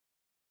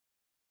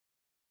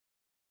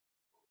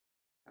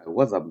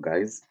What's up,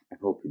 guys? I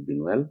hope you've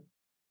been well.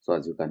 So,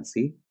 as you can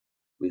see,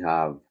 we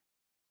have a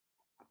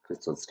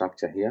crystal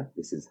structure here.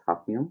 This is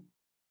hafnium,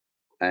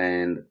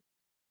 and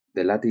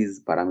the lattice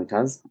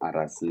parameters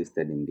are as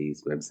listed in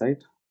this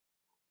website.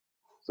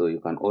 So, you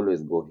can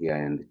always go here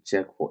and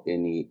check for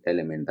any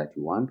element that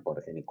you want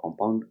or any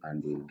compound,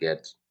 and you'll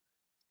get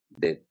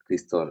the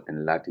crystal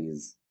and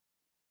lattice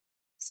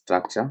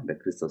structure. The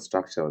crystal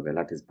structure of the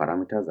lattice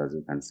parameters, as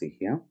you can see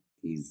here,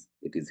 is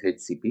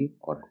HCP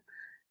or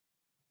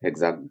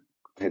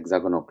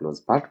hexagonal close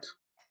packed.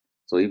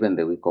 So even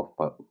the weak of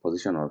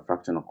position or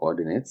fractional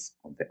coordinates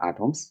of the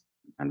atoms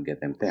and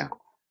get them there.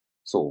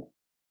 So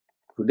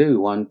today we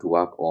want to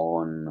work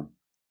on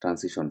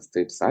transition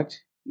state search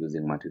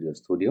using Material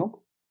Studio.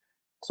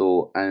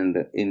 So,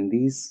 and in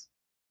this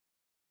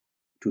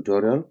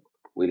tutorial,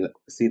 we'll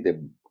see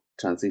the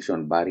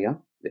transition barrier,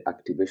 the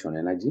activation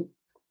energy,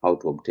 how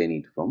to obtain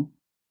it from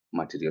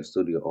Material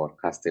Studio or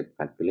CASTEP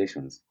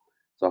calculations.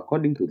 So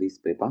according to this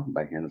paper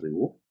by Henry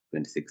Wu,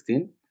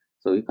 2016,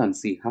 so you can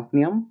see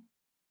hafnium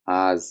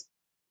has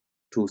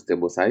two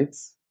stable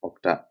sites,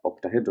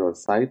 octahedral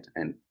site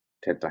and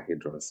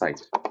tetrahedral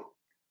site.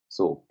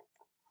 So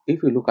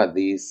if we look at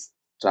this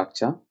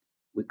structure,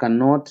 we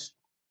cannot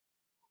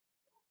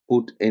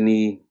put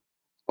any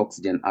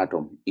oxygen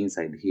atom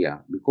inside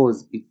here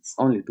because it's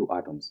only two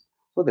atoms.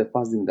 So the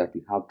first thing that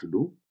we have to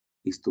do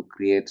is to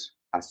create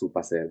a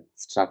supercell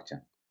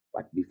structure.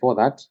 But before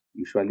that,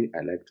 usually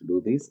I like to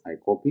do this. I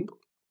copy,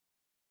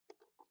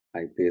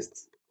 I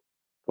paste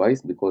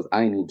twice because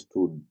I need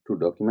two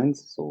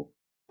documents. So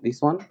this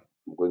one,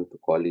 I'm going to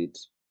call it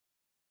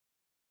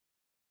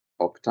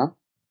octa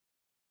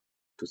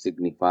to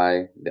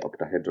signify the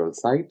octahedral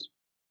site,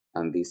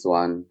 and this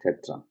one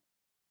tetra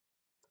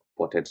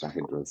for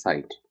tetrahedral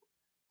site.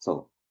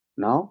 So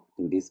now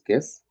in this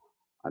case,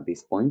 at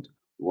this point,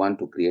 we want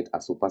to create a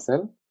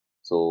supercell.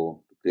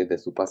 So to create the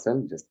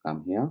supercell, just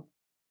come here,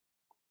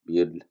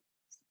 build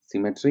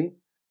symmetry,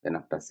 then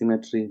after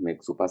symmetry,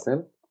 make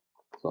supercell.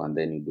 So and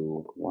then you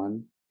do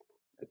one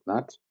like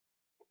that,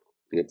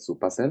 create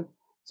supercell.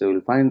 So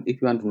you'll find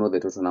if you want to know the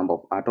total number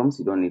of atoms,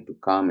 you don't need to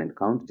come and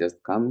count,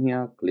 just come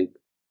here, click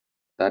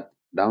that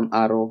down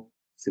arrow,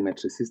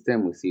 symmetry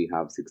system, we see we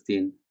have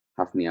 16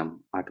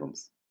 hafnium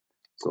atoms.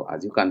 So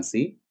as you can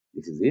see,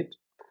 this is it.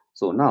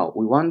 So now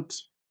we want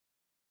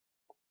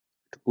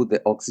to put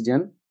the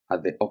oxygen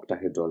at the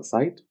octahedral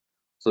site.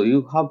 So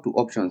you have two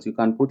options. You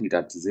can put it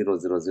at 0,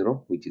 0,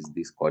 0, which is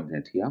this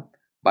coordinate here.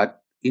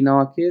 But in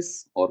our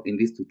case, or in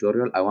this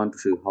tutorial, I want to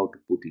show you how to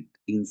put it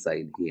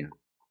inside here.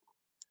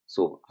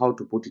 So how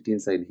to put it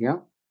inside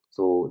here?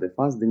 So the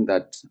first thing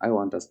that I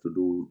want us to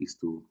do is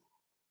to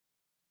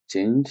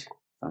change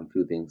some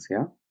few things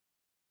here.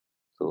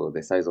 So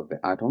the size of the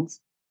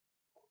atoms,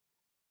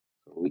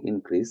 so we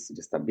increase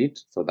just a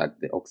bit so that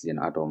the oxygen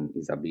atom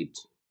is a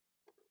bit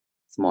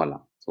smaller.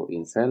 So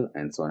in cell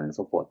and so on and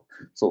so forth.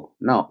 So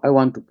now I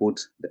want to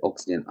put the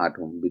oxygen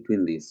atom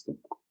between these two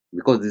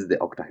because this is the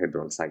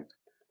octahedral site.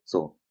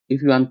 So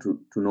if you want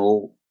to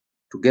know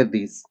to get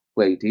this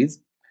where it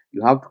is,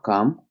 you have to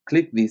come,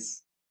 click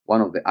this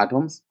one of the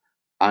atoms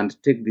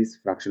and take these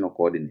fractional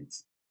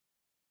coordinates.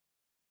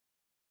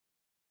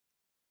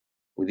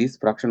 With these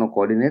fractional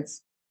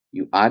coordinates,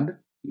 you add,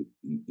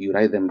 you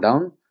write them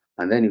down,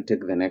 and then you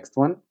take the next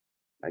one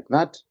like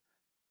that,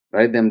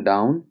 write them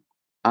down,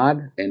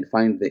 add and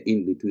find the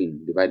in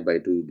between. Divide by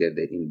 2, you get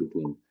the in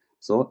between.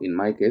 So in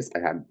my case, I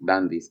had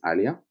done this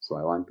earlier, so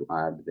I want to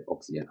add the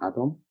oxygen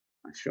atom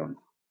as shown.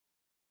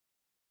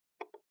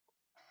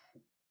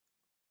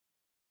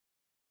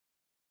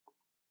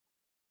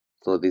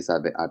 So these are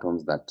the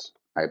atoms that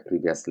I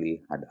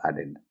previously had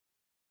added.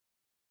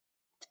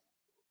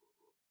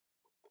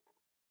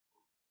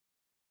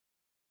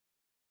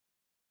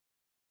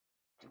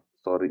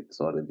 Sorry,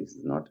 this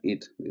is not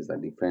it. These are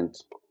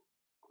different.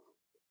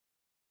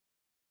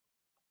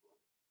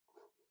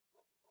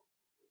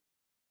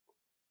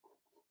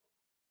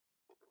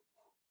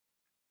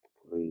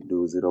 We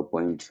do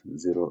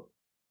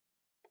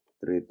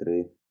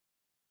 0.033,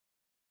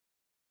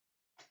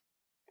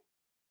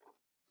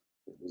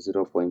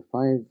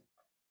 0.5,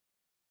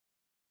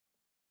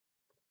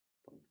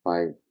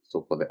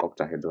 so for the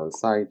octahedral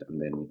side, and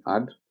then we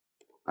add.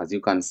 As you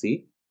can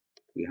see,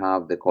 we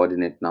have the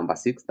coordinate number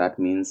 6. That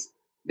means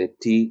the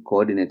T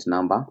coordinate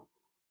number,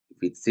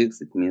 if it's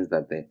 6, it means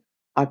that the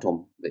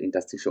atom, the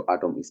interstitial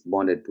atom, is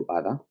bonded to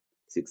other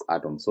 6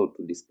 atoms. So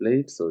to display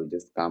it, so we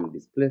just come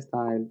display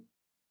style,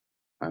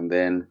 and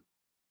then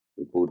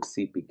we put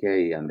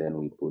CPK, and then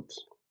we put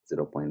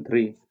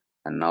 0.3,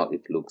 and now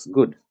it looks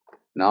good.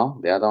 Now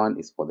the other one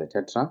is for the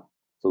tetra,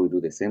 so we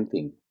do the same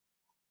thing.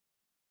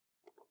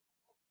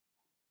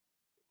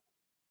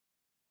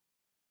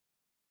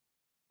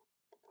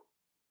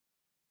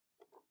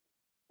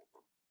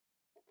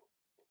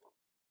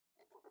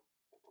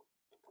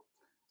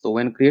 So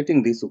when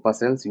creating these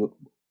supercells,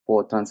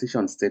 for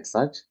transition state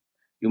search,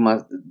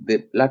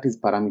 the lattice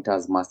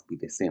parameters must be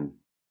the same.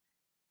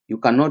 You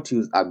cannot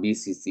use a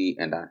BCC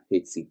and a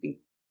HCP.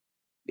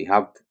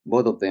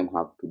 Both of them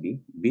have to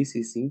be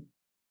BCC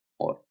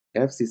or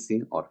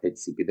FCC or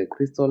HCP. The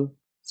crystal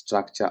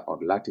structure or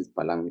lattice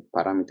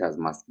parameters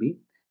must be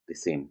the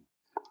same.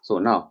 So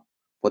now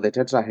for the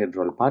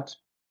tetrahedral part,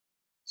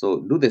 so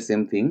do the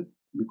same thing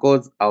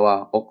because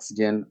our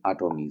oxygen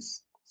atom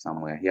is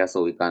somewhere here.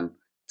 So we can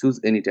choose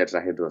any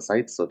tetrahedral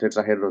site. So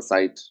tetrahedral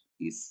site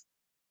is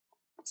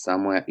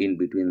somewhere in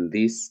between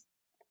this,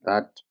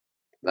 that.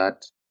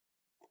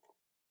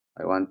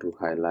 I want to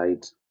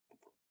highlight.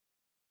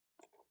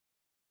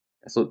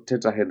 So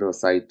tetrahedral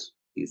site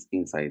is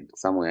inside,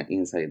 somewhere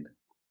inside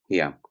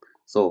here.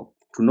 So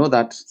to know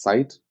that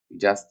site, you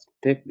just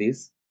take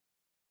this,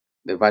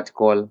 the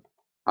vertical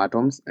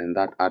atoms and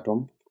that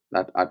atom,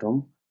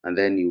 and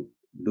then you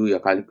do your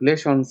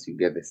calculations, you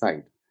get the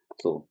site.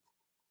 So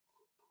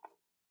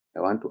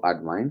I want to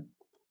add mine,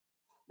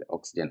 the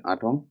oxygen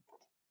atom.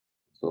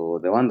 So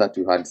the one that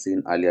you had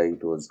seen earlier,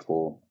 it was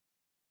for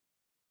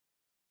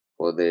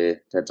the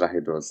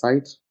tetrahedral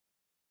site.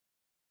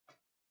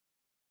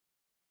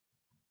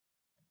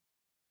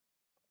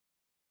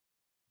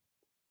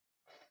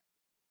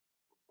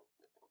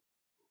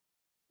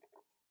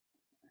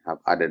 I have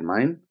added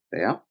mine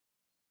there.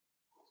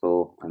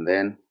 So and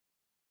then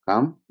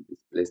come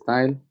display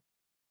style,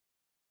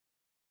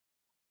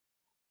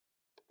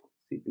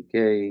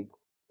 CPK,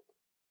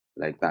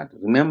 like that.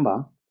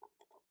 Remember,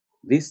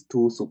 these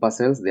two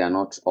supercells, they are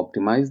not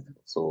optimized,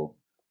 so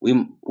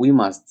we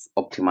must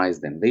optimize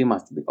them. They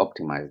must be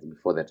optimized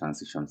before the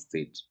transition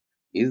state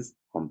is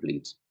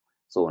complete.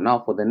 So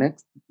now for the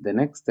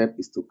next step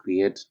is to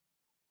create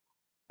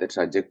the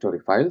trajectory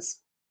files.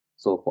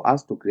 So for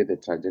us to create the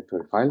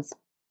trajectory files,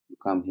 you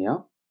come here,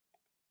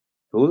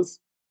 tools,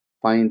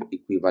 find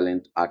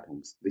equivalent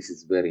atoms. This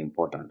is very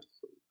important.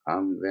 So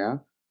come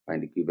there,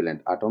 find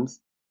equivalent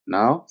atoms.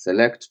 Now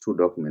select two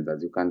documents.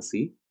 As you can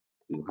see,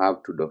 you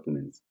have two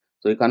documents.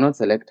 So you cannot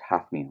select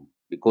hafnium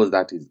because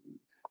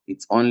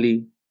it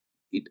only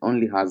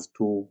has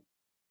two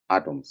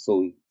atoms. So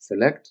we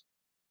select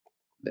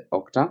the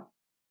octa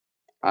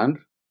and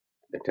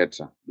the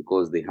tetra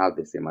because they have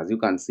the same. As you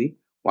can see,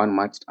 one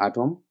matched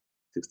atom,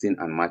 16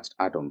 unmatched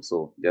atoms.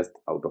 So just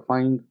auto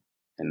find,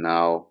 and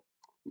now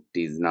it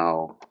is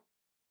now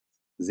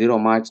 0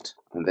 matched,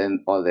 and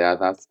then all the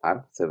others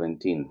are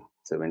 17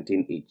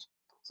 each.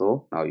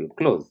 So now you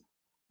close.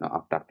 Now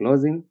after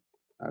closing,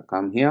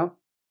 come here,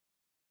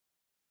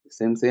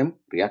 same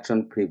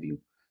reaction preview.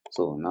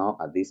 So now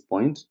at this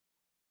point,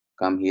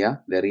 come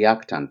here, the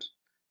reactant.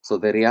 So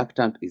the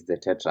reactant is the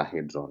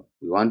tetrahedral.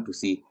 We want to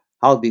see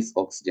how this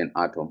oxygen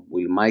atom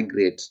will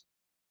migrate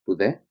to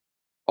the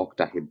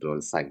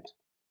octahedral site.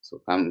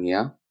 So come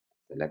here,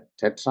 select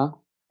tetra,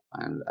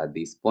 and at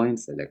this point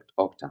select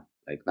octa,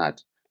 like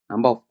that.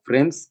 Number of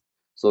frames,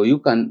 so you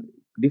can,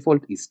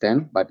 default is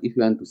 10, but if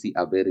you want to see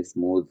a very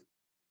smooth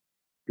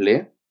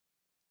play,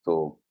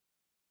 so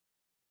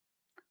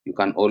you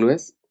can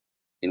always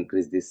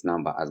increase this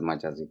number as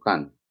much as you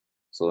can.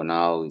 So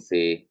now we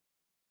say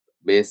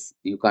base,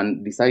 you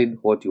can decide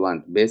what you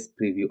want, base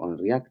preview on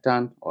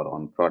reactant or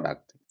on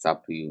product, it's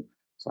up to you.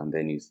 So and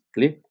then you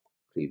click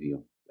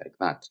preview, like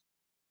that.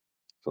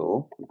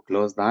 So we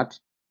close that,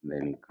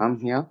 then we come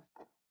here,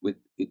 we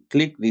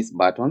click this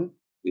button,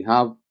 we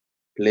have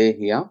play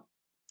here.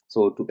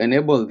 So to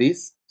enable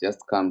this, just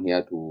come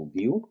here to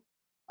view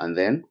and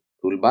then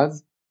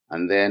toolbars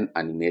and then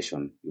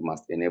animation. You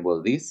must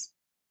enable this.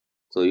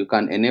 So you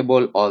can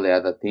enable all the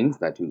other things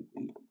that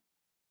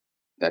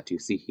you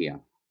see here.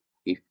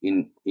 If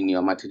in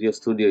your Material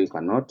Studio you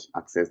cannot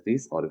access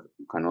this or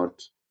you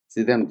cannot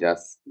see them,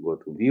 just go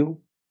to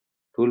view,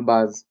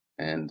 toolbars,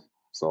 and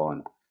so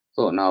on.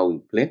 So now we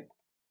play.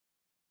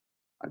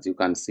 As you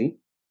can see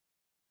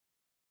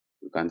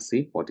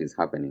what is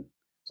happening.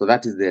 So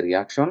that is the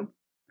reaction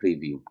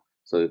preview.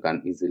 So you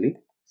can easily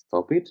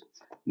stop it.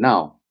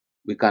 Now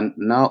we can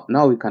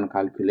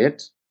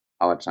calculate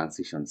our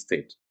transition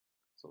state.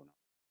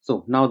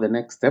 So now the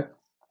next step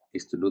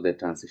is to do the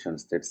transition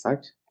state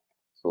search.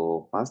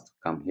 So first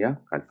come here,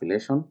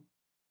 calculation.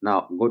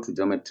 Now go to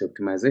geometry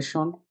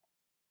optimization.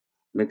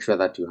 Make sure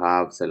that you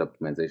have cell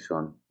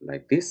optimization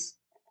like this.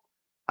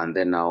 And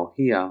then now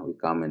here we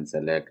come and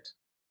select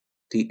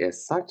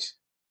TS search,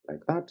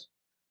 like that.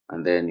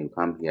 And then you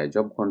come here,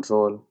 job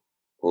control,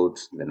 put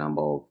the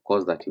number of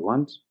cores that you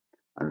want.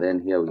 And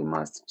then here we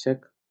must check.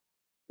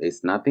 There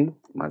is nothing,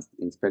 we must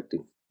inspect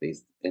if there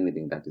is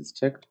anything that is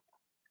checked.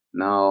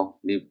 Now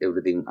leave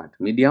everything at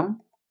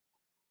medium.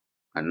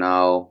 And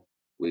now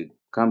we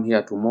come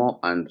here to more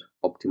and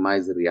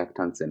optimize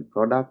reactants and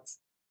products.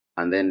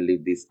 And then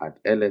leave this at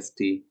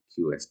LST,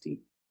 QST.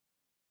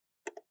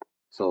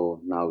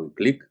 So now we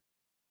click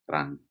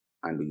run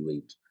and we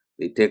wait.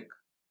 They take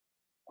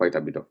quite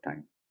a bit of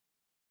time.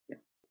 Yeah.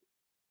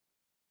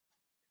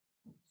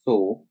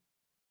 So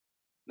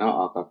now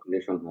our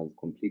calculation has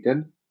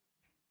completed,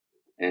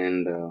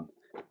 and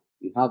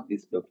you have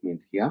this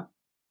document here.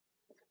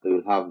 So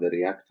you'll have the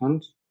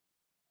reactant,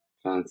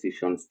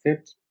 transition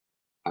state,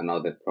 and now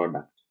the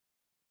product.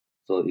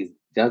 So it's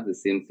just the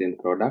same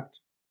product,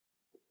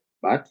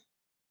 but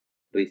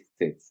three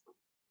states.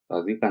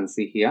 So as you can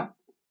see here,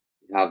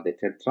 you have the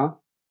tetra,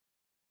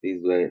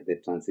 These were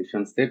the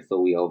transition state. So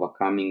we are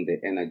overcoming the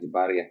energy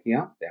barrier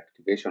here, the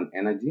activation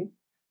energy.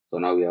 So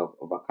now we are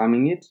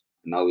overcoming it.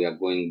 Now we are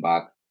going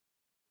back.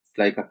 It's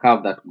like a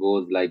curve that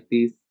goes like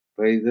this,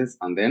 raises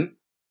and then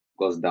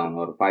goes down,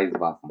 or vice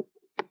versa.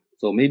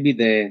 So maybe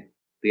the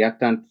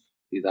reactant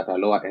is at a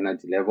lower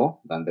energy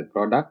level than the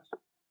product,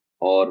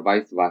 or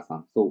vice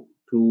versa. So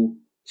to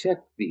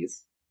check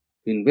this,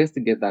 to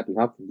investigate that, we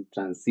have to do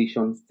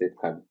transition state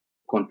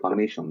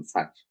confirmation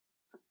search.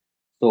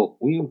 So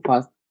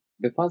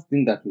the first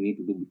thing that we need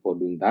to do before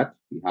doing that,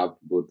 we have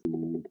to go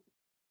to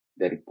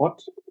the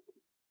report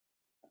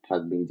that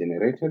has been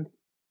generated,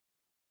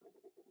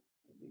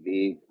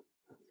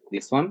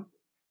 this one.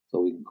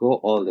 So we go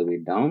all the way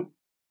down,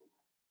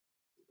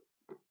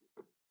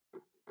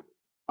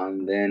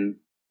 and then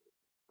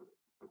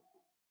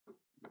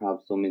have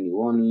so many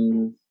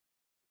warnings.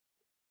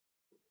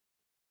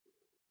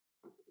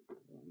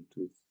 1,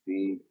 2,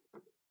 3.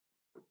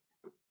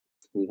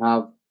 We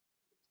have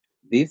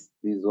this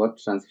is what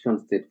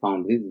transition state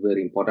found. This is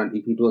very important.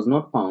 If it was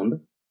not found,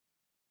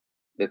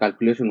 the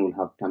calculation will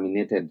have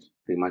terminated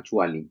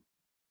prematurely.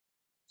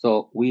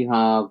 So we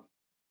have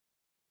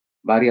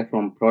barrier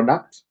from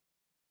product.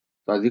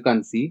 So as you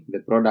can see, the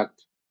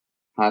product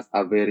has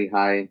a very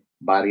high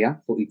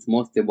barrier, so it's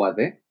more stable at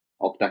the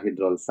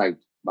octahedral site.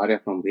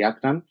 Barrier from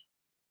reactant,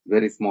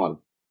 very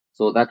small.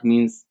 So that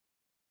means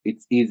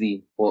it's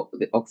easy for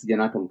the oxygen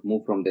atom to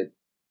move from the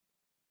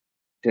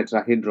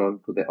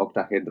tetrahedral to the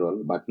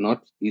octahedral, but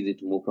not easy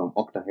to move from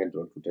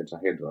octahedral to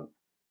tetrahedral.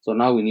 So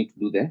now we need to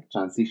do the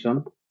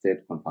transition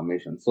state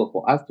confirmation. So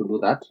for us to do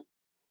that,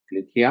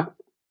 click here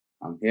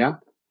and here,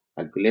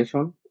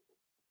 calculation,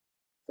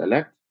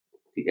 select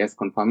TS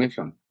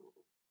confirmation.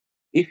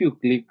 If you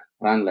click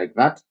run like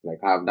that, like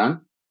I have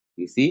done,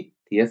 you see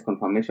TS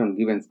confirmation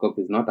given scope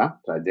is not a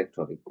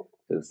trajectory. So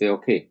you say,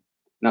 okay,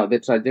 now the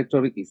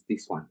trajectory is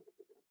this one,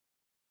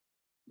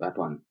 that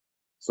one.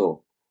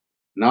 So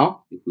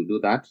now if we do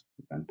that,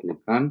 you can click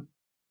run,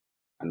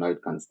 and now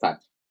it can start.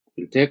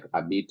 It will take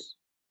a bit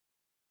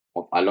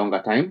of a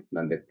longer time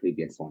than the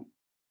previous one.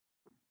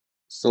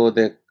 So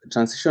the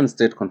transition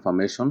state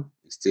confirmation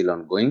is still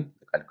ongoing,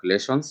 the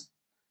calculations.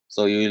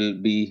 So you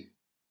will be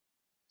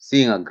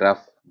seeing a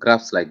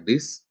graphs like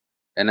this: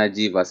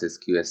 energy versus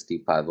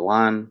QST path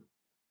 1,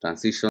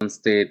 transition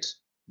state.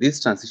 This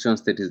transition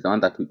state is the one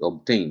that we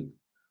obtained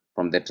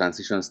from the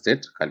transition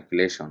state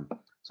calculation.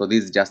 So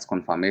this is just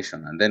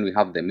confirmation. And then we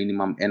have the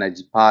minimum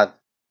energy path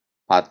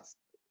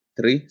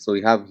 3. So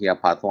we have here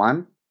path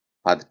 1,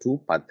 path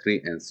 2, path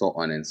 3, and so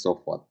on and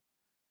so forth.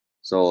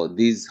 So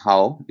this is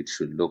how it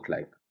should look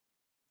like.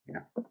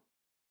 Yeah.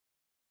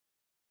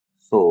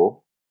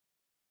 So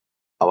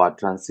our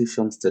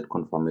transition state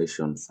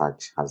confirmation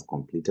search has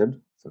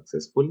completed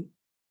successfully.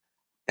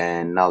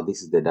 And now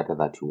this is the data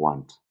that you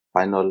want.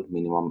 Final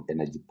minimum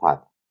energy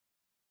path.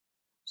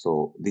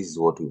 So this is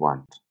what we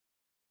want.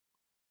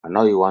 And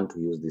now you want to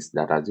use this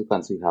data. As you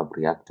can see, we have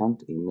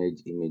reactant,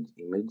 image, image,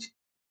 image,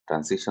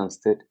 transition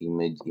state,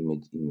 image,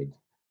 image, image.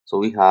 So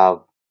we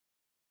have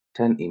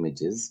 10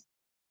 images,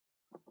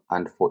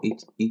 and for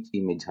each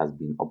image has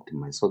been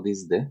optimized. So this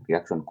is the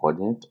reaction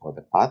coordinate or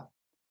the path,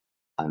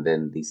 and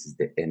then this is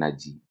the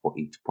energy for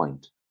each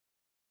point.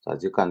 So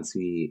as you can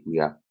see, we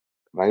are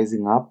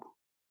rising up,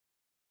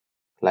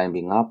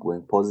 climbing up,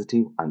 going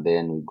positive, and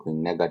then we're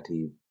going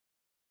negative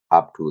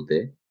up to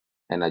the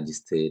energy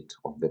state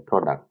of the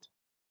product.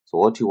 So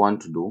what you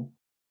want to do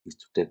is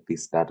to take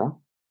this data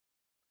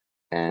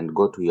and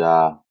go to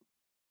your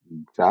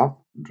graph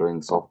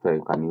drawing software.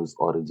 You can use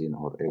Origin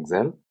or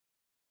Excel.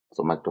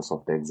 So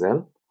Microsoft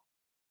Excel.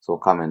 So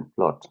come and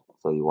plot.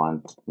 So you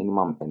want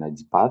minimum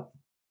energy path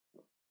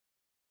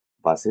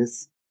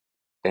versus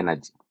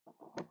energy.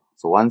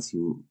 So once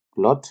you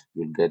plot,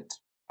 you'll get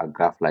a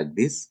graph like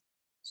this.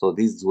 So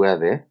this is where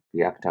the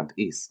reactant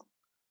is.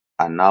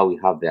 And now we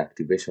have the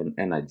activation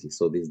energy.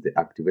 So this is the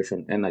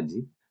activation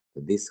energy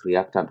that this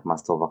reactant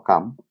must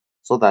overcome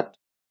so that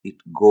it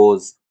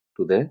goes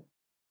to the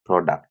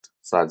product.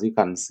 So as you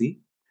can see,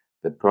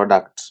 the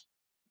product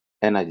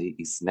energy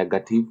is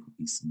negative,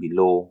 is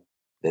below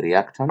the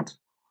reactant,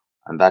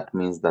 and that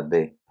means that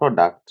the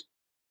product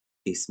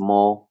is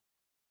more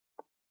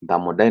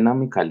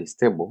thermodynamically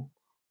stable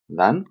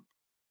than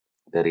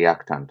the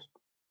reactant.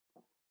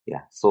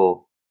 Yeah,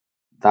 so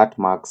that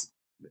marks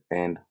the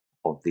end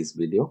of this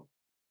video.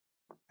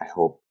 I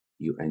hope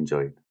you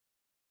enjoyed.